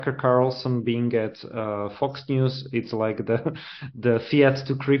Carlson being at Fox News, it's like the fiat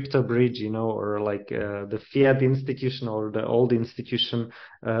to crypto bridge, or like the fiat institution or the old institution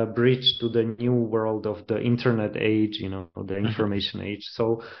bridge to the new world of the internet age, the Mhm. information age.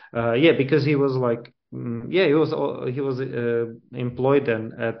 So yeah, because he was like yeah, he was employed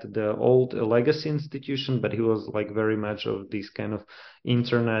and at the old legacy institution, but he was like very much of this kind of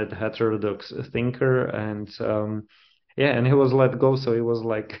internet heterodox thinker, and yeah, and he was let go, so he was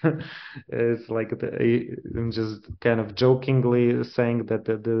like, it's like just kind of jokingly saying that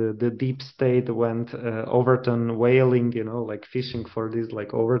the deep state went Overton whaling, like fishing for these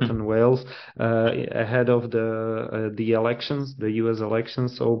like Overton whales ahead of the elections, the U.S.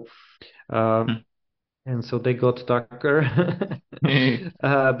 elections. So and so they got Tucker.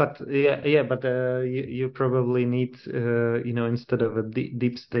 But you probably need, instead of a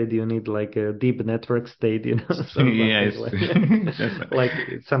deep state, you need like a deep network state, so something Yes, like that's like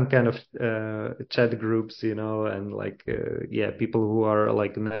some kind of chat groups, and like yeah, people who are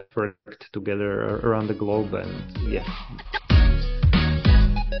like networked together around the globe, and yeah.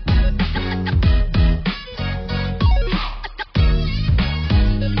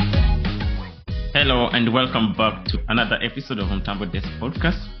 Hello and welcome back to another episode of Mtambo Desk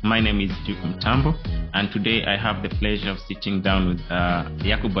Podcast. My name is Duke Mtambo, and today I have the pleasure of sitting down with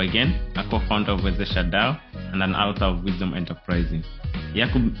Yakub again, a co-founder of Se2 and an author of Wisdom Enterprising.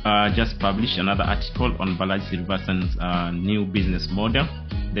 Yakub just published another article on Balajisms' new business model,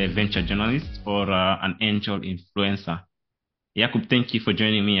 the venture journalist or an angel influencer. Yakub, thank you for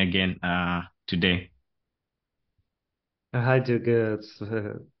joining me again today. Hi, Doug.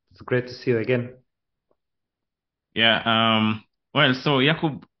 It's great to see you again. Yeah. Well, so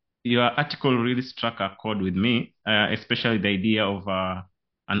Jakub, your article really struck a chord with me, especially the idea of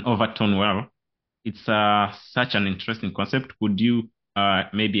an overtone well. It's such an interesting concept. Could you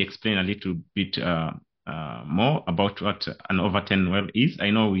maybe explain a little bit more about what an overtone well is?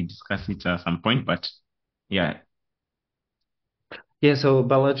 I know we discussed it at some point, but yeah. Yeah, so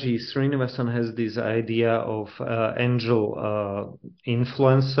Balaji Srinivasan has this idea of angel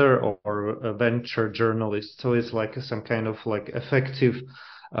influencer or a venture journalist. So it's like some kind of like effective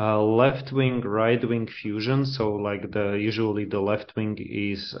left wing, right wing fusion. So like the usually the left wing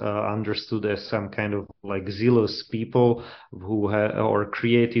is understood as some kind of like zealous people who have or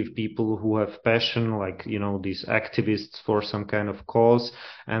creative people who have passion, like these activists for some kind of cause,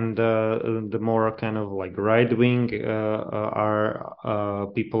 and the more kind of like right wing are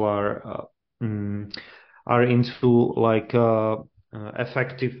people mm, are into like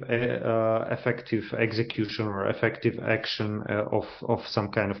effective execution or effective action of some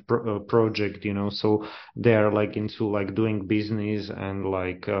kind of project, so they are like into like doing business and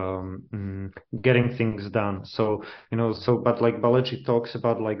like getting things done. So but like Balaji talks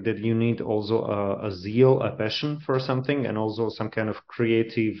about like that you need also a zeal, a passion for something, and also some kind of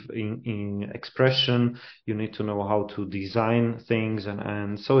creative in expression. You need to know how to design things,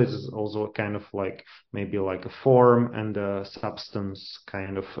 and so it's also kind of like maybe like a form and a substance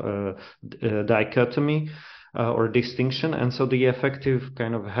kind of dichotomy. Or distinction. And so the effective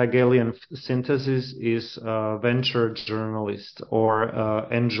kind of Hegelian synthesis is venture journalist or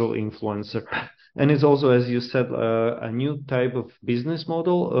angel influencer. And it's also, as you said, a new type of business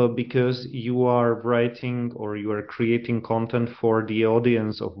model because you are writing or you are creating content for the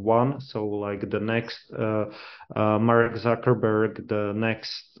audience of one. So, like the next Mark Zuckerberg, the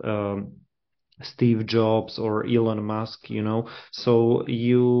next Steve Jobs or Elon Musk, So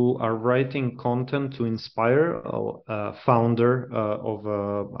you are writing content to inspire a founder of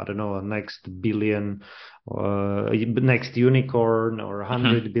I don't know, a next billion, next unicorn or Mhm.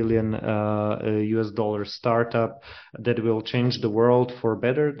 100 billion US dollar startup that will change the world for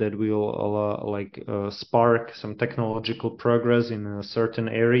better, that will spark some technological progress in a certain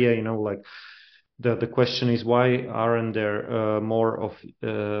area, like the question is, why aren't there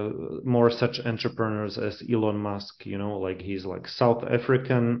more such entrepreneurs as Elon Musk? Like he's like South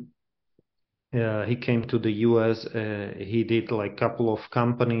African. He came to the US. He did like couple of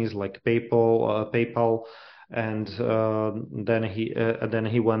companies like PayPal, and then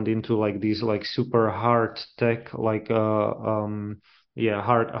he went into like these like super hard tech, like yeah,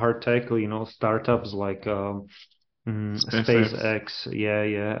 hard tech, startups like SpaceX. SpaceX,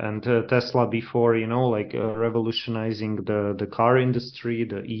 yeah, and Tesla before, like revolutionizing the car industry,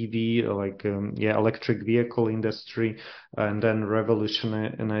 the EV, yeah, electric vehicle industry, and then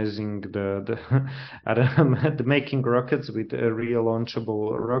revolutionizing the I don't know, the making rockets with real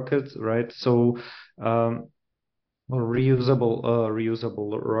launchable rockets, right? So or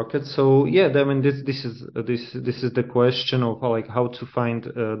reusable rockets. So yeah, I mean this is the question of like how to find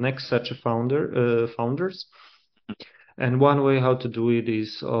next such a founders. And one way how to do it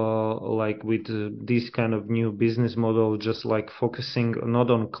is like with this kind of new business model, just like focusing not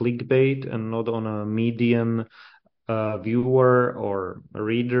on clickbait and not on a median viewer or a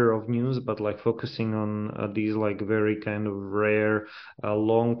reader of news, but like focusing on these like very kind of rare,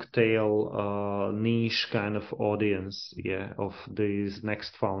 long tail, niche kind of audience, yeah, of these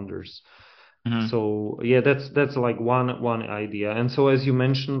next founders. Mm-hmm. So yeah, that's like one idea. And so as you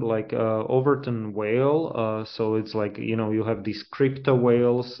mentioned, like Overton whale, so it's like you have these crypto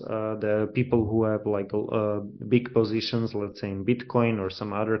whales, the people who have like big positions, let's say in Bitcoin or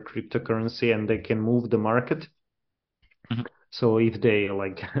some other cryptocurrency, and they can move the market. Mm-hmm. So if they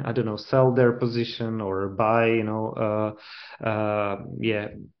like, I don't know, sell their position or buy, yeah,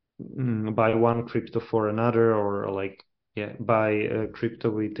 buy one crypto for another, or like, yeah, buy crypto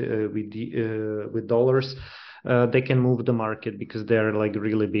with dollars, they can move the market because they're like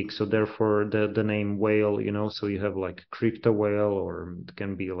really big. So therefore, the name whale, so you have like crypto whale, or it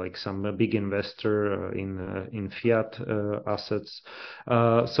can be like some big investor in fiat assets.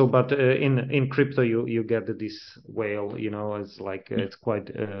 But in crypto, you get this whale. It's like it's quite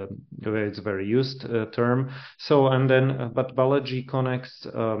it's a very used term. So and then, but Balaji connects.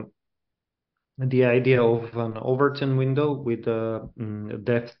 The idea of an Overton window with a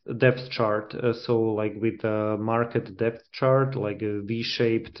depth chart. So like with a market depth chart, like a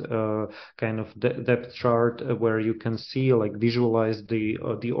V-shaped kind of depth chart where you can see like visualize the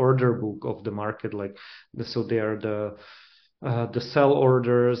order book of the market. Like so they are the sell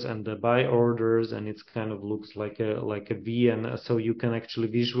orders and the buy orders, and it's kind of looks like a V, and so you can actually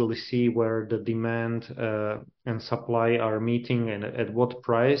visually see where the demand and supply are meeting and at what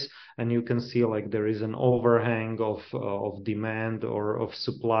price, and you can see like there is an overhang of demand or of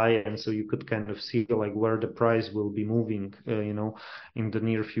supply, and so you could kind of see like where the price will be moving, in the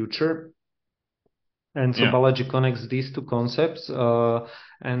near future. And so Yeah. Balaji connects these two concepts.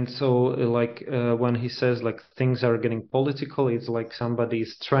 And so, when he says like things are getting political, it's like somebody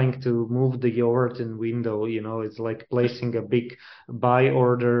is trying to move the Overton window. It's like placing a big buy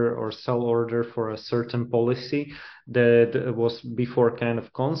order or sell order for a certain policy that was before kind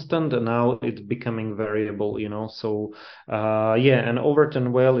of constant, and now it's becoming variable. So, yeah, and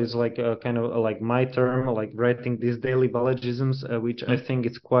Overton well is like kind of like my term, like writing these daily Balajisms, which I Mm-hmm. think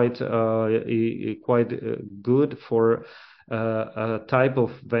it's quite good for a type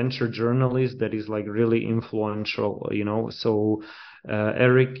of venture journalist that is like really influential. So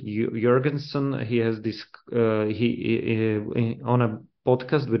Eric Jorgensen, he has this he on a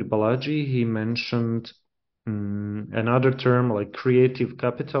podcast with Balaji, he mentioned another term like creative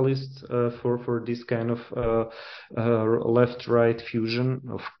capitalists for this kind of left-right fusion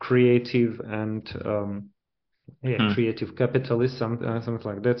of creative and yeah, Mm-hmm. creative capitalists, something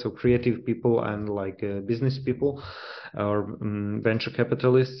like that. So creative people and like business people or venture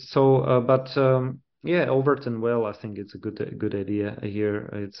capitalists. So, but yeah, Overton well, I think it's a good idea here.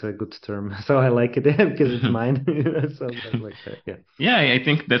 It's a good term, so I like it because it's mine. So like that, yeah. Yeah, I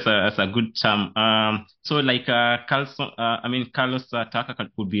think that's a good term. So like Carlos Tucker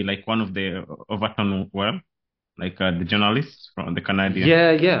could be like one of the Overton, well, like the journalist from the Canadian.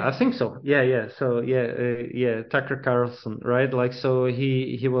 Yeah, I think so. Yeah. So yeah, Tucker Carlson, right? Like, so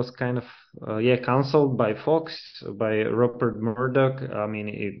he was kind of yeah, counseled by Fox, by Rupert Murdoch. I mean,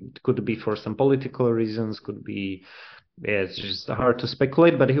 it could be for some political reasons, could be, yeah, it's just hard to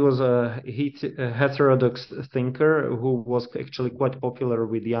speculate. But he was a heterodox thinker who was actually quite popular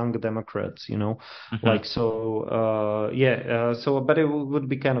with young Democrats. Mm-hmm. Like so. Yeah. So, but it would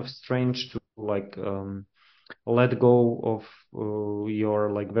be kind of strange to like. Let go of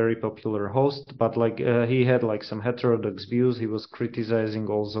your like very popular host, but like he had like some heterodox views. He was criticizing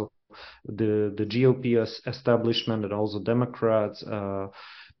also the GOP establishment and also Democrats.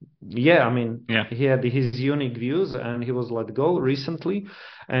 Yeah, I mean, Yeah. he had his unique views, and he was let go recently.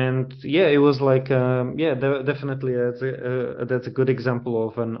 And yeah, it was like yeah, definitely that's a good example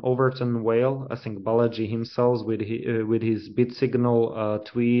of an Overton whale. I think Balaji himself with his bit signal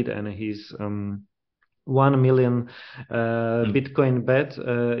tweet and his 1 million Mm. Bitcoin bet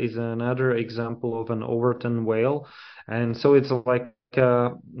is another example of an Overton whale. And so it's like,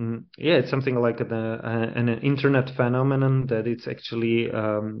 yeah, it's something like an internet phenomenon that it's actually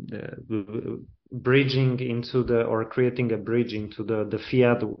bridging into the or creating a bridge into the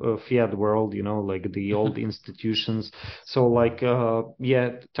fiat world, like the old institutions. So like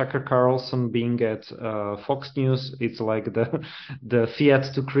Tucker Carlson being at Fox News, it's like the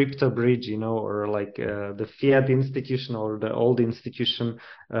fiat to crypto bridge, or like the fiat institution or the old institution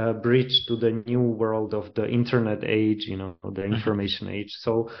bridge to the new world of the internet age, the information age.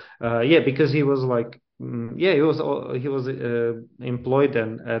 So because he was like he was employed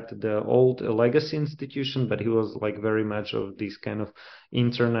at the old legacy institution, but he was like very much of this kind of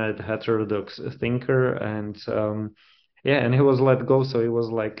internet heterodox thinker, and and he was let go. So he was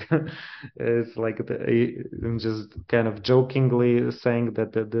like, it's like just kind of jokingly saying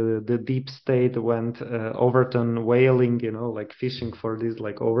that the deep state went Overton whaling, like fishing for these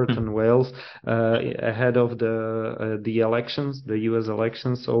like Overton whales ahead of the elections, the U.S.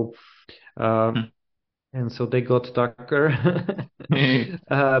 elections. So. And so they got Tucker.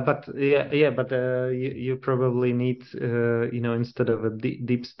 But you probably need, instead of a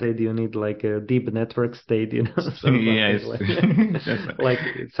deep state, you need like a deep network state, so Yes. something like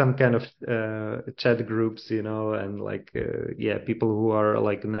like some kind of chat groups, and like people who are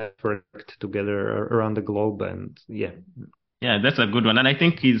like networked together around the globe, and Yeah, that's a good one. And I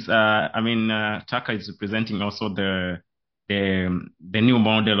think Tucker is representing also the new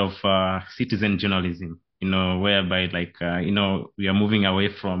model of citizen journalism, whereby like we are moving away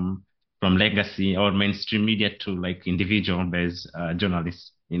from legacy or mainstream media to like individual based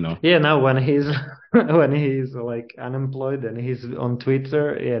journalists. Yeah, now when he's when he's like unemployed and he's on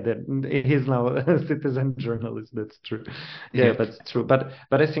Twitter, that he's now a citizen journalist. That's true. Yeah, Yep. that's true. But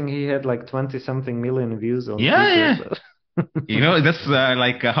I think he had like 20 something million views on Yeah, Twitter. yeah. So. That's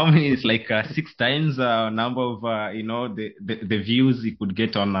like how many? It's like six times number of the views he could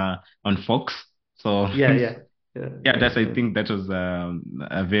get on Fox. So Yeah, yeah, yeah, yeah, yeah, I yeah. think that was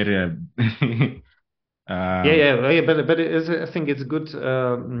a very Yeah, um, yeah, but I think it's good.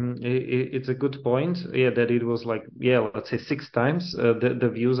 It's a good point. Yeah, that it was like let's say six times the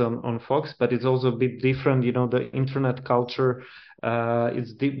views on Fox, but it's also a bit different. The internet culture.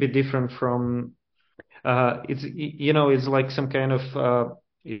 It's a bit different from. It's like some kind of.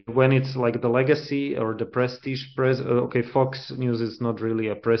 When it's like the legacy or the prestige press, okay, Fox News is not really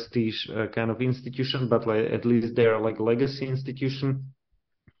a prestige kind of institution, but like at least they're like legacy institution.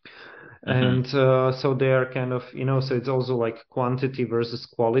 mhm, And so they are kind of, so it's also like quantity versus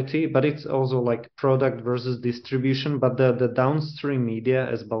quality, but it's also like product versus distribution. But the downstream media,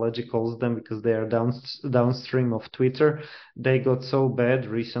 as Balaji calls them, because they are downstream of Twitter, they got so bad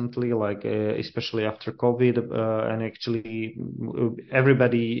recently, like especially after COVID, and actually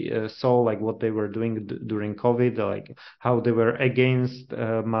everybody saw like what they were doing during COVID, like how they were against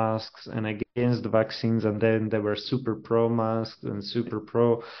masks and against vaccines, and then they were super pro masks and super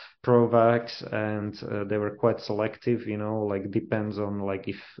pro-vax, and they were quite selective, like depends on like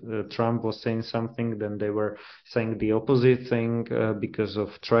if Trump was saying something, then they were saying the opposite thing because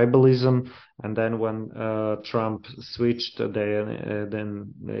of tribalism. And then when Trump switched, they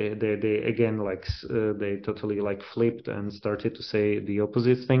again like they totally like flipped and started to say the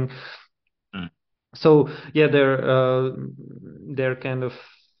opposite thing. mm, So they're kind of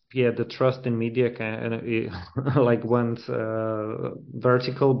the trust in media kind of like went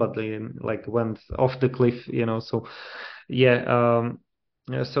vertical, but they like went off the cliff, So yeah,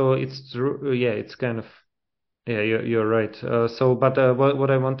 so it's true. Yeah, it's kind of you're right. So, but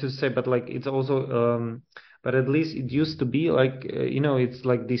what I want to say, but like it's also, but at least it used to be like, it's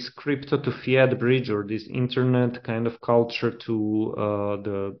like this crypto to fiat bridge or this internet kind of culture to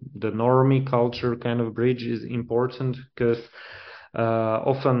the normie culture kind of bridge is important because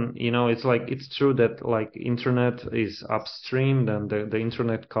often, it's like it's true that like internet is upstream, and the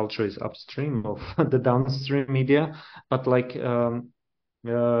internet culture is upstream of the downstream media, but like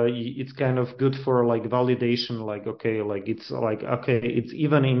it's kind of good for like validation, like okay, like it's like okay, it's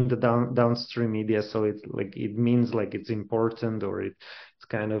even in the downstream media, so it's like it means like it's important, or it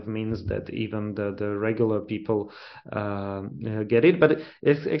kind of means that even the regular people get it. But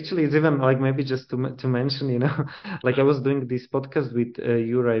it's even like maybe just to mention, like I was doing this podcast with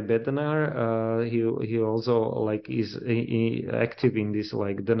Juraj Bednar. He also like is active in this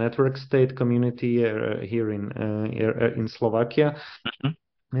like the network state community here in Slovakia, mhm,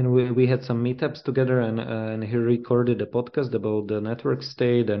 and we had some meetups together, and he recorded a podcast about the network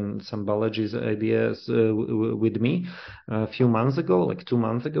state and some Balaji's ideas with me a few months ago, like 2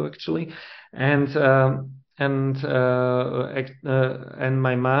 months ago actually. And and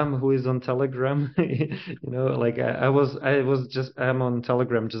my mom who is on Telegram, like I'm on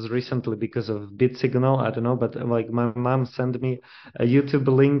Telegram just recently because of bit signal. I don't know, but like my mom sent me a YouTube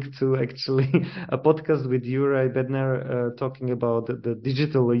link to actually a podcast with Juraj Bednar talking about the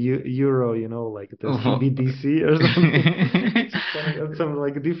digital euro, like the Oh. CBDC or something. Just some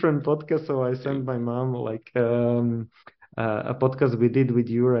like different podcast. So I sent my mom like a podcast we did with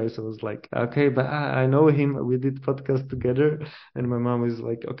Yura. So I was like, okay, but I know him. We did podcast together, and my mom is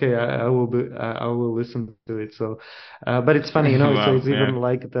like, okay, I will listen to it. So, but it's funny, So Wow, it's yeah. even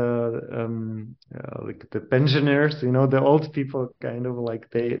like the pensioners, the old people, kind of like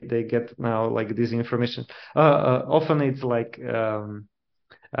they get now like this information. Often it's like.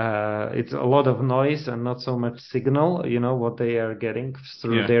 It's a lot of noise and not so much signal, what they are getting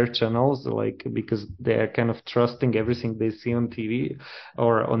through Yeah. their channels, like because they are kind of trusting everything they see on TV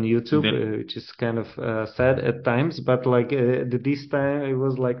or on YouTube, The, which is kind of sad at times. But like this time, it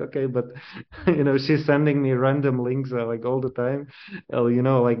was like, okay, but she's sending me random links like all the time.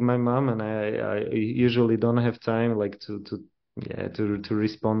 Like my mom and I usually don't have time like to yeah to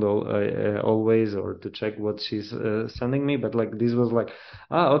respond always or to check what she's sending me, but like this was like,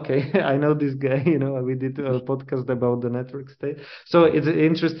 okay, I know this guy. We did a podcast about the network state. So it's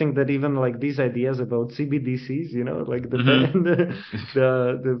interesting that even like these ideas about CBDCs, like mhm.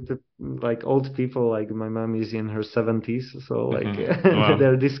 the like old people, like my mom is in her 70s, so like Mhm. Wow.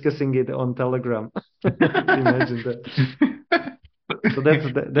 they're discussing it on Telegram. Imagine that. So that's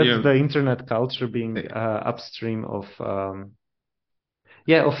Yeah. the internet culture being upstream of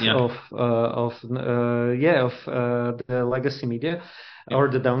yeah, Yeah. the legacy media or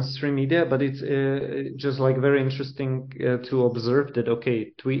the downstream media, but it's just like very interesting to observe that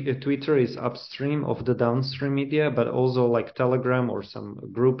Twitter is upstream of the downstream media, but also like Telegram or some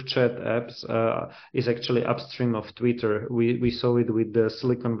group chat apps is actually upstream of Twitter. We saw it with the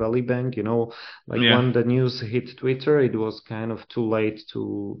Silicon Valley Bank, like Yeah. when the news hit Twitter, it was kind of too late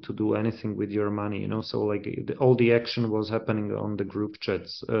to do anything with your money, So like all the action was happening on the group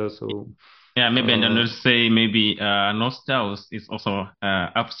chats. Yeah, maybe and Uh, I'll say maybe Nostals is also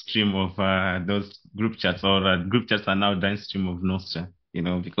upstream of those group chats, or group chats are now downstream of Nostra,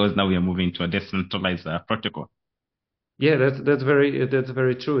 because now we are moving to a decentralized protocol. Yeah, that's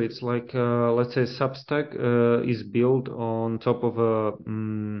very true. It's like let's say Substack is built on top of a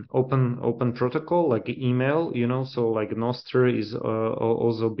open protocol like email, So like Nostr is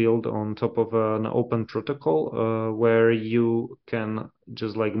also built on top of an open protocol where you can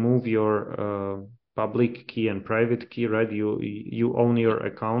just like move your public key and private key, right? You own your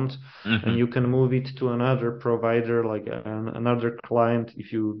account and Hmm. you can move it to another provider, like another client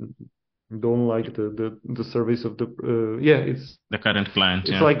if you don't like the service of the The current client,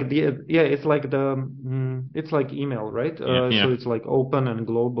 it's yeah. like it's like email, right? Yeah, So yeah. it's like open and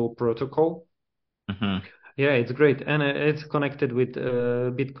global protocol. Hmm. Yeah, it's great, and it's connected with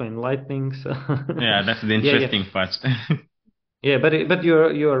Bitcoin Lightning. So Yeah, that's the yeah, yeah. interesting part. Yeah, but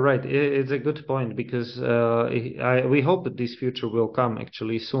you're right. It's a good point because we hope that this future will come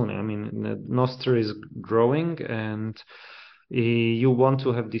actually soon. I mean, Nostr is growing, and you want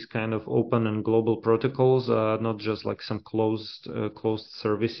to have this kind of open and global protocols, not just like some closed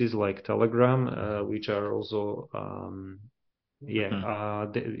services like Telegram, which are also yeah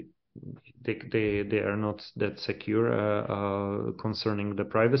Hmm. they are not that secure concerning the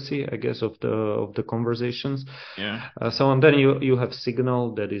privacy, I guess, of the conversations. Yeah. So and then you have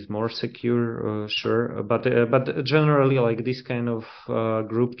Signal that is more secure, sure, but generally like this kind of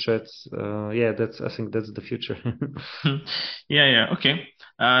group chats, yeah, that's I think that's the future. Yeah, yeah. Okay.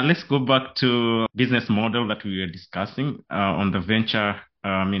 Let's go back to business model that we were discussing on the venture,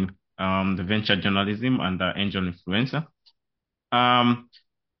 the venture journalism and the angel influencer. Um,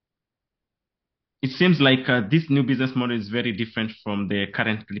 it seems like this new business model is very different from the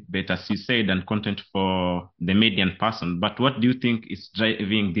current clickbait, as you said, and content for the median person. But what do you think is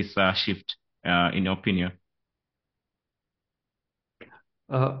driving this shift, in your opinion?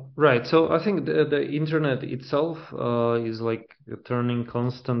 Right. So I think the internet itself is like turning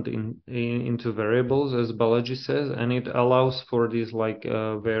constant into variables, as Balaji says, and it allows for this like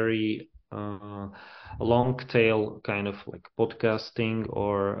very long tail kind of like podcasting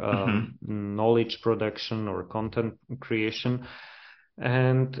or Mm-hmm. knowledge production or content creation.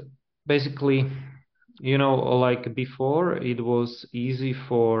 And basically, like before, it was easy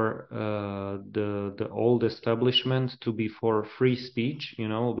for the old establishment to be for free speech,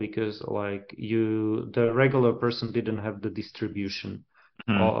 because like the regular person didn't have the distribution.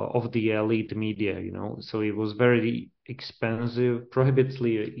 Mm-hmm. of the elite media, so it was very expensive,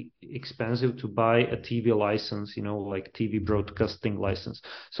 prohibitively expensive to buy a TV license, like TV broadcasting license.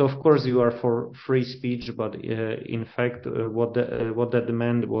 So of course you are for free speech, but in fact what that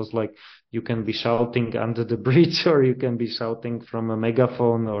meant was like you can be shouting under the bridge, or you can be shouting from a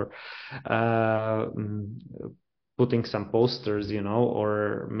megaphone, or uh, mm, putting some posters,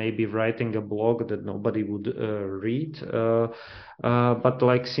 or maybe writing a blog that nobody would read. But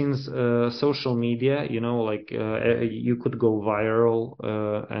like since social media, like you could go viral,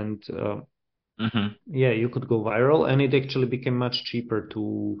 and Mm-hmm. yeah, you could go viral, and it actually became much cheaper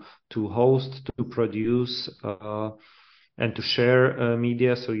to host, to produce, and to share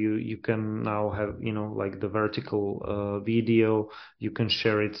media. So you can now have, like the vertical video. You can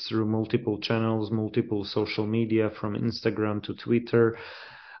share it through multiple channels, multiple social media, from Instagram to Twitter.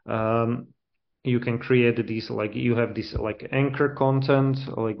 Um, you can create these, like you have this like anchor content,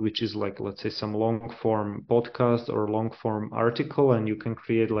 like which is like, let's say, some long form podcast or long form article, and you can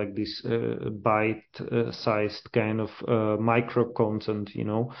create like this bite sized kind of micro content,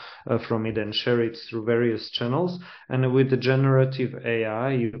 from it, and share it through various channels. And with the generative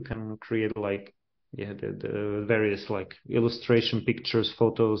AI you can create like, yeah, the various like illustration, pictures,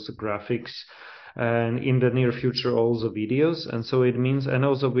 photos, graphics, and in the near future also videos. And so it means, and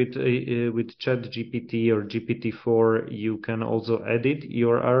also with chat GPT or GPT-4 you can also edit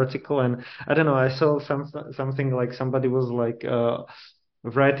your article. And I don't know, I saw something like somebody was like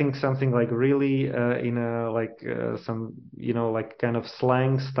writing something like really in a like some, like kind of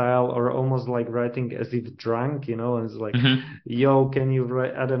slang style, or almost like writing as if drunk, and it's like, Mm-hmm. yo, can you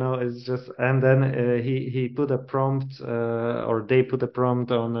write, I don't know, it's just. And then he put a prompt, or they put a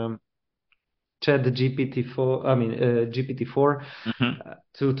prompt on Chat GPT-4, I mean GPT-4, Mm-hmm.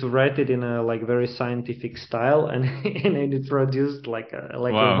 to write it in a like very scientific style, and and it produced like a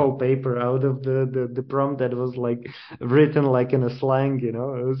Wow. whole paper out of the prompt that was like written like in a slang. It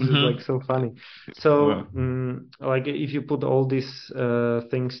was just like Mm-hmm. so funny. So Wow. like if you put all these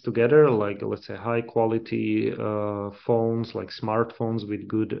things together, like let's say high quality phones, like smartphones with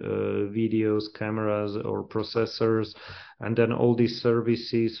good videos, cameras, or processors, and then all these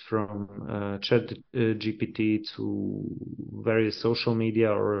services from chat GPT to various social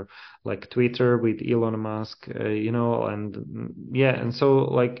media, or like Twitter with Elon Musk, and yeah. And so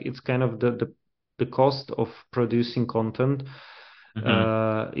like it's kind of the cost of producing content Mm-hmm.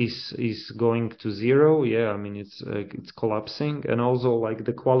 is going to zero. Yeah, I mean it's collapsing. And also like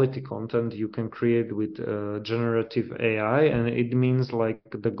the quality content you can create with generative AI, and it means like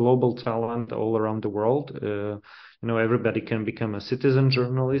the global talent all around the world. Everybody can become a citizen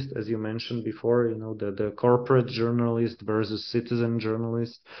journalist, as you mentioned before. The corporate journalist versus citizen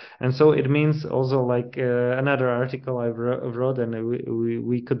journalist. And so it means also like another article I wrote, and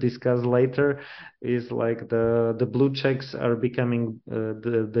we could discuss later, is like the blue checks are becoming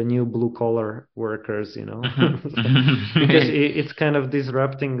the new blue collar workers, because Mm-hmm. it's kind of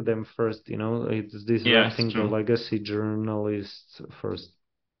disrupting them first, it's Yeah, it's disrupting the true. legacy journalists first.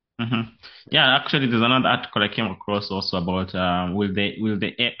 Hmm. Yeah, actually, there's another article I came across also about will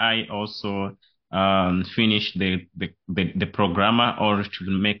the AI also finish the programmer, or should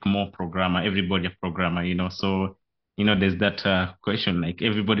make more programmer, everybody a programmer, So there's that question, like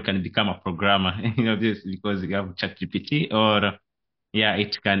everybody can become a programmer, this because you have ChatGPT, or yeah,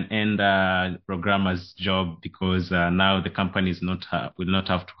 it can end programmer's job because now the company is not will not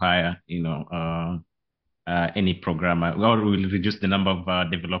have to hire any programmer, or will reduce the number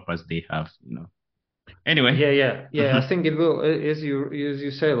of developers they have. Anyway. Yeah. I think it will, as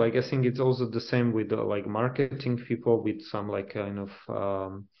you say, like I think it's also the same with like marketing people, with some like kind of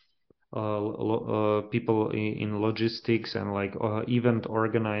people in logistics, and like event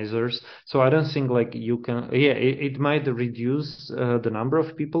organizers. So I don't think like you can. Yeah, it might reduce the number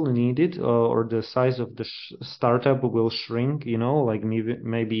of people needed, or the size of the startup will shrink. Like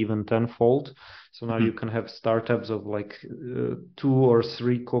maybe even tenfold. So now you Mhm, can have startups of like two or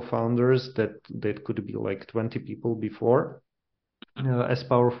three co-founders that could be like 20 people before, as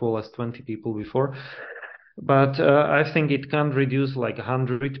powerful as 20 people before. But I think it can't reduce like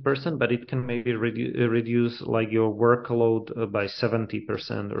 100%, but it can maybe reduce like your workload by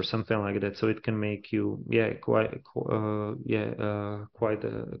 70% or something like that. So it can make you, yeah, quite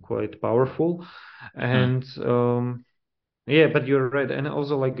powerful. mhm, And yeah, but you're right. And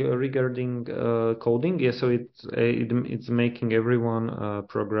also like regarding coding, yeah, so it's making everyone a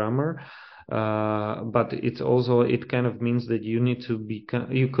programmer. but it's also, it kind of means that you need to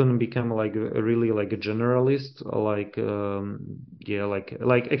become, you couldn't become like a really like a generalist, like yeah,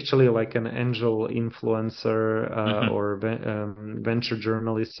 like actually like an angel influencer Mm-hmm. or venture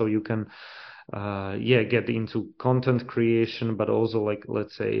journalist, so you can yeah, get into content creation, but also like,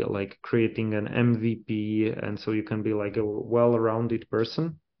 let's say, like creating an MVP, and so you can be like a well-rounded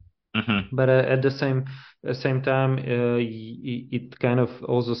person. Mm-hmm. But at the same time, it kind of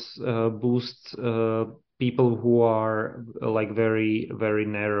also boosts people who are like very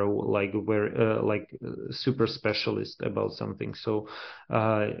narrow, like very super specialist about something. So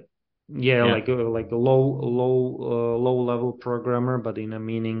uh, yeah, Yeah. like a low level programmer, but in a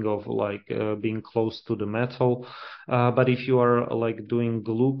meaning of like being close to the metal. But if you are like doing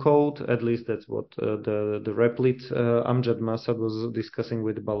glue code, at least that's what the Replit Amjad Masad was discussing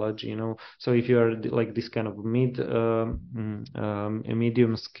with Balaji, you know. So if you are like this kind of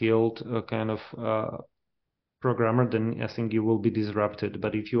medium skilled kind of programmer, then I think you will be disrupted.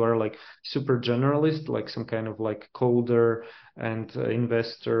 But if you are like super generalist, like some kind of like coder and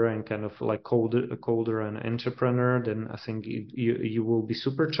investor and kind of like coder and entrepreneur, then I think you will be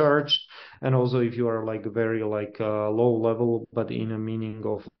supercharged. And also if you are like very like low level, but in a meaning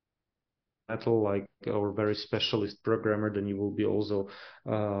of metal, like, or very specialist programmer, then you will be also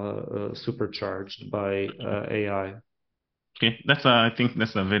supercharged by AI. Okay. I think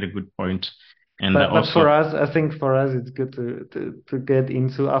that's a very good point. And But for also, us, I think for us it's good to get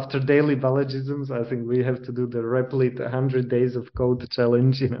into, after daily Balajisms. I think we have to do the Replit 100 days of code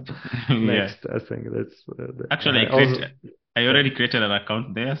challenge. You know, yeah. next. I think that's Actually, also. I Yeah. already created an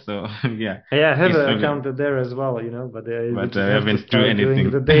account there, so yeah, Yeah, I have it's an maybe, account there as well, you know, but we but just I have to haven't do start doing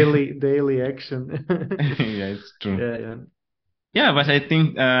the anything. daily action. Yeah, it's true. Yeah, yeah. Yeah, but I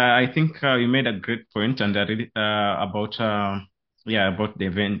think you made a great point, and really about yeah, about the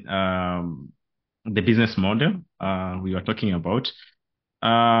event, the business model we were talking about,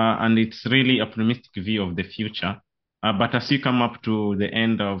 and it's really optimistic view of the future. But as you come up to the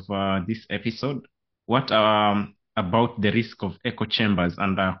end of this episode, what about the risk of echo chambers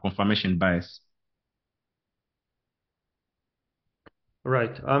and confirmation bias?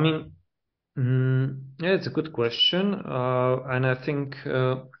 Right. I mean, yeah, it's a good question, and I think.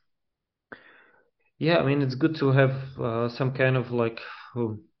 Yeah, I mean, it's good to have some kind of like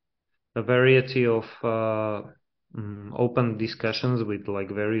uh, a variety of open discussions with like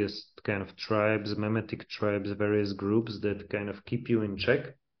various kind of tribes, memetic tribes, various groups that kind of keep you in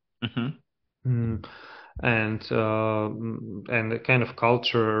check. Mm-hmm. Mm. And a kind of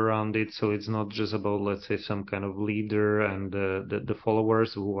culture around it, so it's not just about, let's say, some kind of leader and the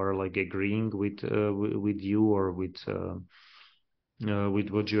followers who are like agreeing with you or with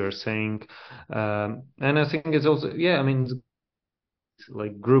what you are saying. And I think it's also, yeah, I mean, it's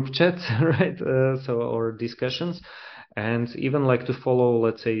like group chats, right? So, or discussions, and even like to follow,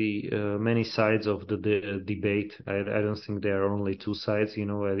 let's say, many sides of the debate. I don't think there are only two sides, you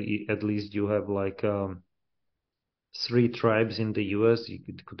know. At least you have like three tribes in the US.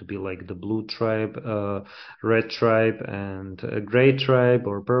 It could be like the blue tribe, red tribe, and a gray tribe,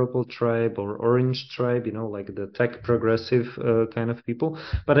 or purple tribe, or orange tribe, you know, like the tech progressive kind of people.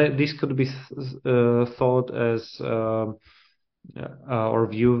 But this could be thought as or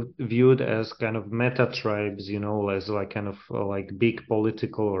viewed as kind of meta tribes, you know, as like kind of like big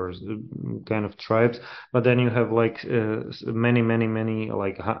political or kind of tribes. But then you have like many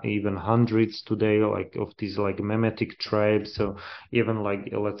like even hundreds today, like of these like memetic tribes. So even like,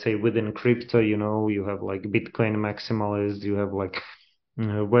 let's say, within crypto, you know, you have like Bitcoin maximalists, you have like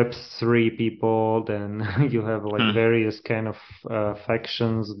Web3 people, then you have like Hmm. various kind of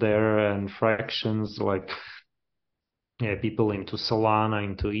factions there and fractions, like, yeah, people into Solana,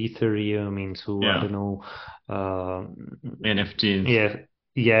 into Ethereum, into, I Yeah, don't know, uh, NFTs. yeah,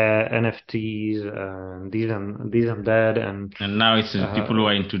 yeah, NFTs, and these and that, and And now it's people who uh,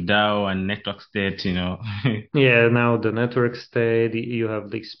 are into DAO and network state, you know. yeah, now the network state, you have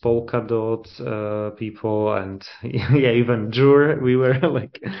these Polkadot people, and yeah, even Jur, we were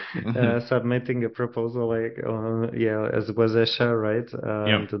like submitting a proposal, like, yeah, as Wazesha, right,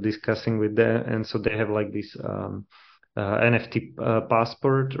 Yep. into discussing with them, and so they have like this NFT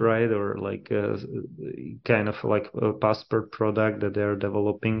passport, right, or like kind of like a passport product that they're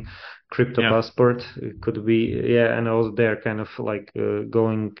developing, crypto Yeah. passport. It could be, yeah, and also they're kind of like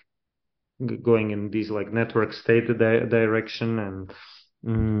going in this like network state direction, and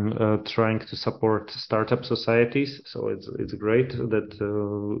trying to support startup societies. So it's great that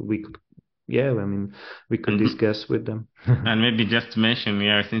we could, yeah, I mean, we could And discuss with them. and maybe just to mention,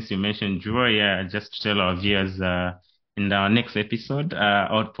 yeah, since you mentioned Jura, yeah, just to tell our viewers, in our next episode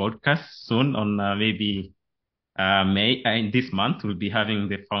or podcast soon on maybe May. This month, we'll be having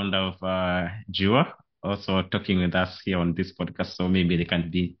the founder of Jua also talking with us here on this podcast. So maybe they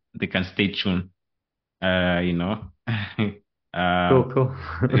can stay tuned. You know, uh, Cool, cool.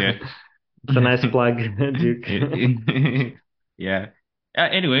 yeah. It's a nice plug, Duke. Yeah.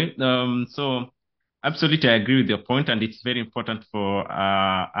 Anyway, so absolutely, I agree with your point, and it's very important for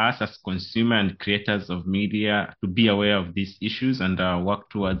us as consumer and creators of media to be aware of these issues and work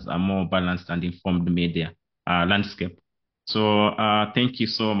towards a more balanced and informed media landscape. So, thank you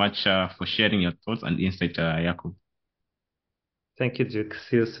so much for sharing your thoughts and insight, Jakub. Thank you, Duke.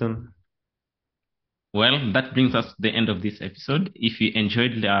 See you soon. Well, that brings us to the end of this episode. If you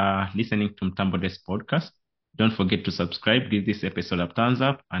enjoyed listening to Mtambo's podcast, don't forget to subscribe, give this episode a thumbs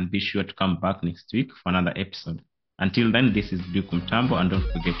up, and be sure to come back next week for another episode. Until then, this is Duke Mtambo, and don't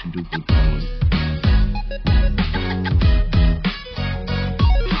forget to do good always.